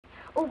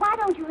Well, why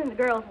don't you and the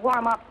girls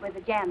warm up with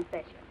a jam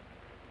session?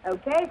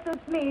 Okay,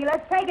 suits me.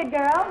 Let's take it,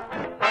 girls.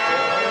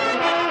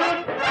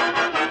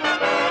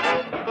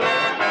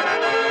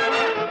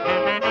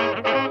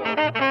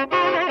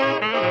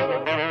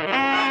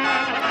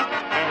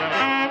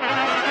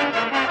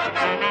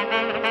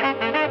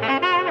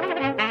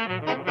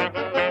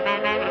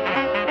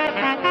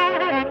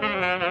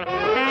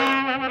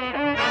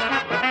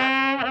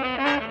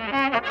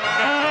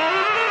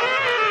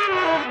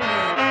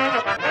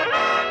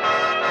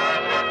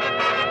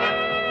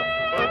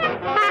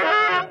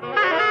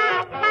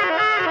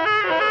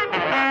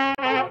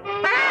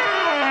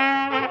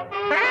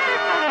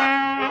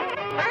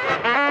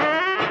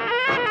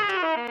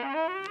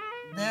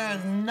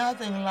 There's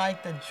nothing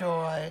like the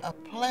joy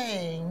of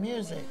playing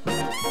music.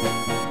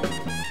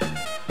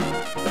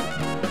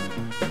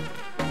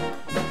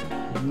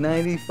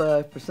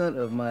 95%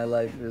 of my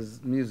life is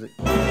music.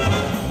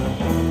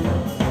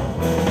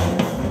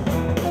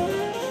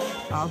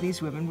 All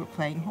these women were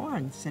playing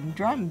horns and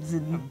drums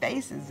and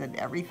basses and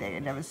everything.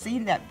 I'd never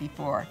seen that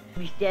before.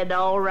 We stand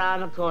all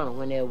around the corner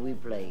whenever we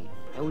played.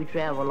 And we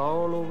travel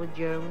all over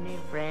Germany,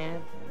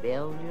 France,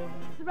 Belgium.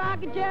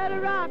 Rocket jelly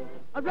rock,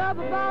 a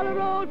rubber ball of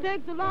roll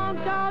takes a long,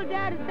 tall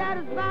daddy to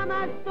satisfy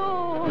my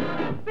soul.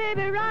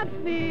 Baby rocks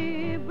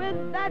me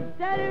with that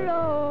steady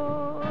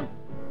roll.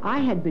 I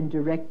had been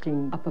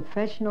directing a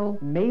professional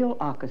male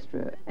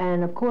orchestra,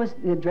 and of course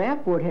the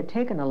draft board had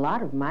taken a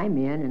lot of my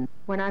men, and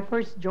when I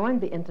first joined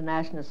the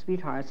International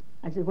Sweethearts,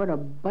 I said, what a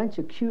bunch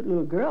of cute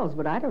little girls,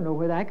 but I don't know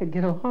whether I could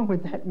get along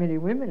with that many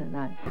women or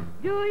not.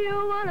 Do you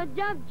want to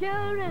jump,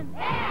 children?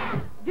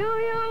 Yeah! Do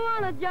you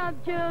want to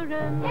jump,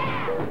 children?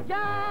 Yeah!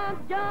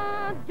 Jump,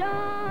 jump,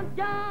 jump,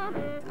 jump.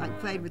 I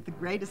played with the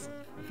greatest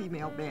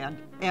female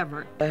band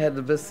ever. I had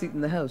the best seat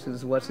in the house,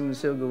 just watching the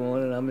show go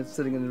on, and I'm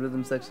sitting in the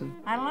rhythm section.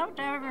 I loved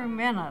every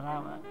minute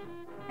of it.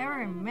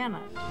 Every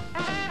minute.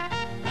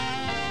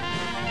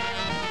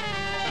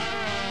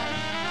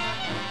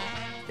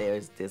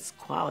 There's this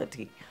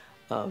quality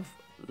of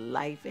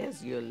life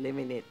as you're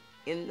living it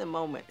in the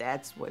moment.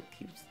 That's what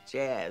keeps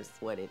jazz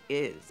what it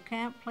is. You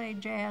can't play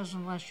jazz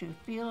unless you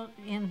feel it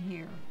in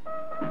here.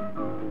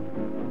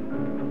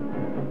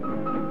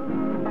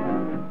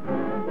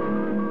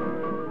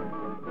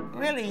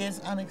 Really is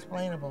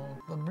unexplainable.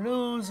 The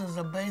blues is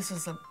the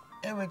basis of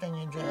everything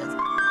in jazz.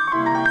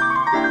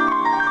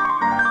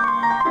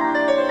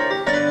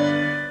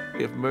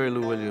 If Mary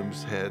Lou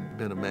Williams had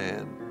been a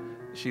man,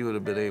 she would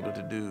have been able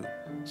to do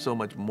so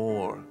much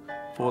more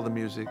for the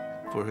music,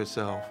 for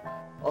herself.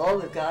 All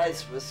the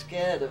guys were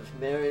scared of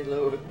Mary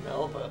Lou and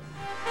Melba.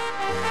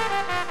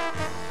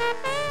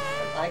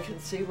 And I can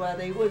see why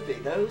they would be.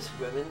 Those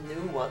women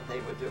knew what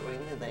they were doing,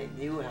 and they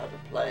knew how to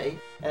play,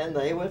 and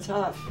they were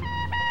tough.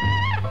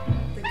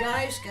 The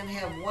guys can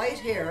have white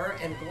hair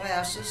and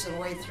glasses and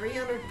weigh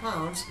 300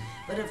 pounds,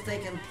 but if they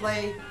can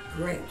play,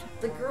 great.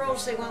 The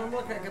girls, they want to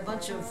look like a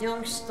bunch of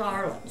young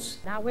starlets.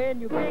 Now when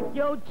you pick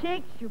your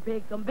chicks, you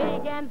pick them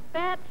big and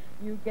fat.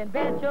 You can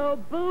bet your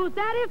booze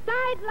that it's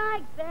tight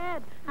like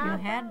that. You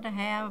had to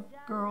have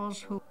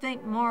girls who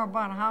think more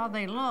about how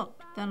they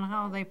looked than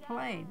how they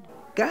played.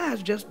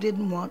 Guys just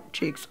didn't want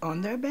chicks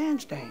on their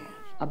bandstands.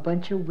 A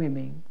bunch of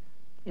women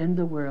in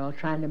the world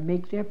trying to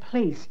make their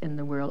place in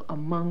the world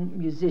among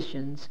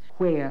musicians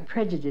where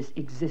prejudice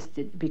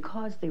existed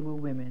because they were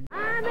women.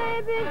 I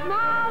may be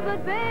small,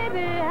 but baby,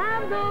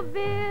 have no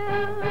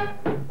fear.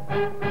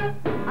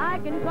 I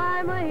can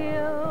climb a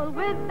hill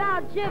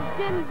without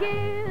shifting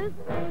gears.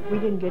 We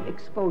didn't get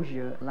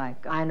exposure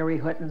like Inory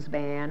Hutton's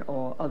band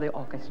or other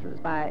orchestras.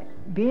 By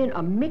being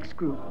a mixed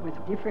group with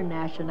different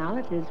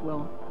nationalities,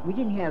 well, we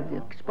didn't have the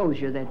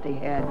exposure that they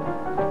had.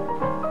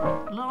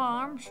 Lil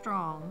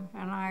Armstrong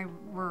and I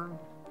were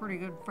pretty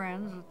good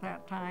friends at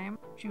that time.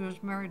 She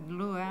was married to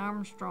Louis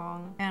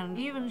Armstrong, and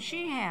even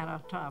she had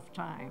a tough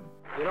time.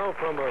 You know,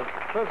 from a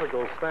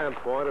physical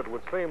standpoint, it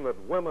would seem that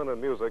women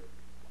in music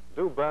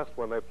do best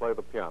when they play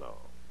the piano.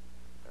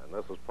 And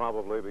this is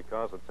probably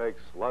because it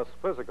takes less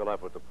physical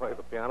effort to play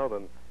the piano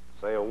than,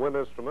 say, a wind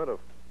instrument, or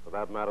for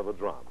that matter, the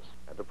drums.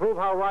 And to prove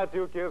how right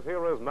Duke is,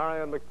 here is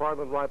Marian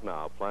McPartland right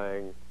now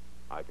playing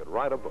I Could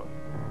Write a Book.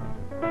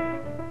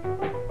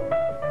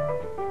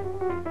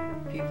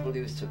 People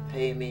used to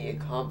pay me a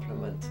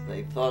compliment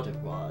they thought it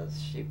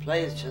was. She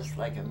plays just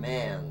like a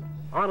man.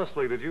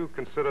 Honestly, did you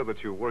consider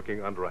that you're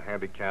working under a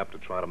handicap to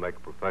try to make a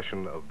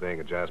profession of being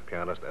a jazz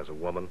pianist as a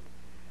woman?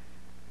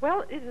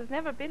 Well, it has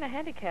never been a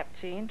handicap,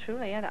 Gene,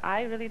 truly, and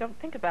I really don't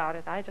think about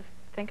it. I just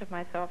think of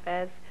myself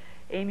as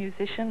a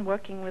musician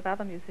working with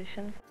other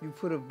musicians. You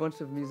put a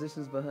bunch of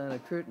musicians behind a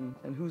curtain,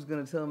 and who's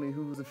going to tell me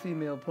who's the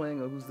female playing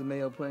or who's the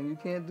male playing? You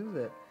can't do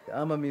that.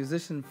 I'm a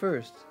musician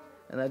first,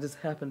 and I just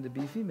happen to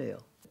be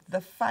female. The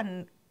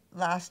fun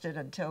lasted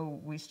until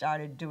we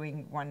started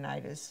doing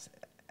one-nighters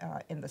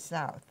in the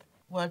South.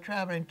 Well,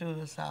 traveling through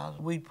the South,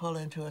 we'd pull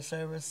into a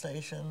service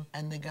station,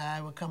 and the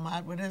guy would come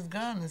out with his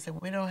gun and say,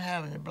 "We don't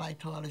have any black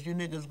toilets. You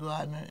niggas go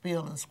out in the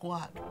field and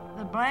squat."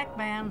 The black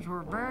bands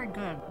were very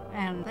good,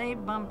 and they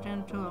bumped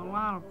into a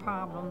lot of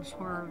problems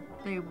where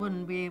they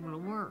wouldn't be able to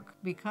work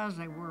because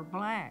they were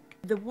black.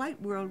 The white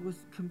world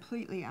was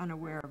completely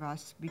unaware of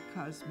us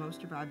because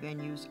most of our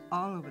venues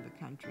all over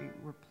the country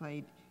were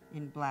played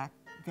in black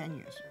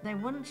venues. They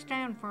wouldn't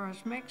stand for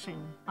us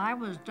mixing. I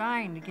was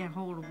dying to get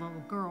hold of a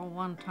girl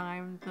one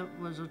time that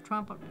was a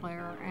trumpet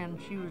player, and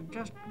she was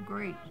just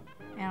great.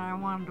 And I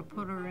wanted to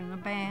put her in the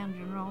band,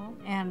 you know.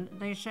 And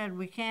they said,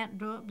 we can't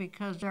do it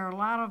because there are a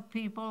lot of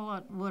people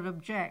that would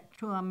object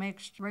to a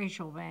mixed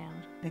racial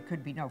band. There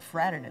could be no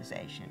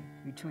fraternization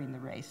between the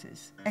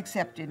races,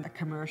 except in a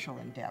commercial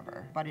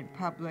endeavor. But in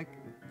public,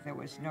 there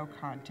was no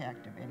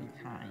contact of any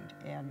kind,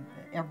 and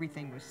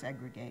everything was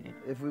segregated.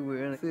 If we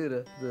were in a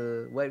theater,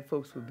 the white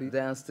folks would be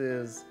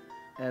downstairs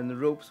and the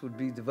ropes would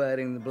be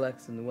dividing the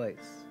blacks and the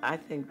whites. I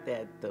think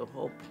that the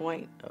whole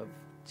point of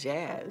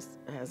jazz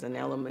has an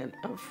element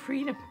of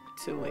freedom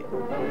to it.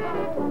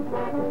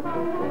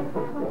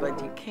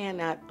 But you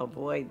cannot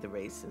avoid the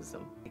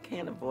racism. You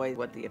can't avoid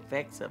what the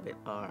effects of it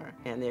are.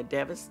 And they're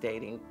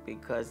devastating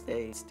because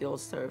they still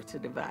serve to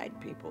divide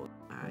people.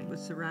 I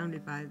was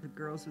surrounded by the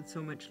girls with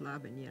so much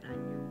love, and yet I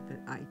knew that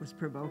I was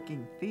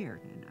provoking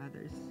fear in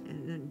others.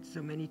 And then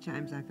so many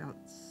times I felt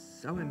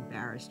so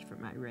embarrassed for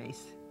my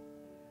race,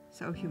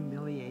 so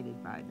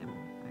humiliated by them.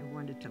 I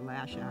wanted to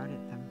lash out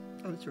at them.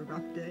 Those were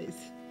rough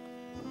days,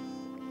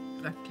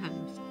 rough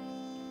times,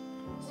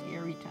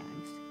 scary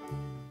times.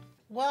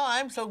 Well,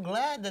 I'm so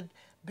glad that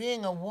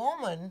being a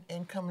woman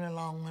and coming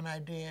along when I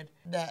did,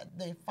 that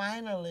they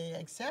finally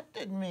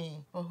accepted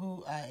me for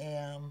who I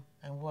am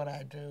and what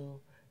I do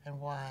and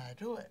why I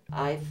do it.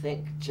 I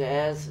think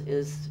jazz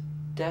is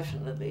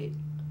definitely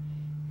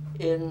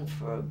in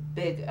for a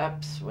big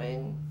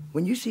upswing.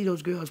 When you see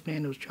those girls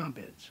playing those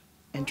trumpets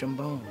and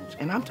trombones,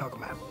 and I'm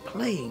talking about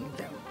playing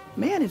them,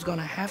 man is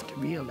gonna have to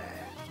realize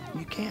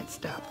you can't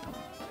stop them.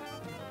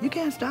 You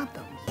can't stop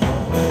them.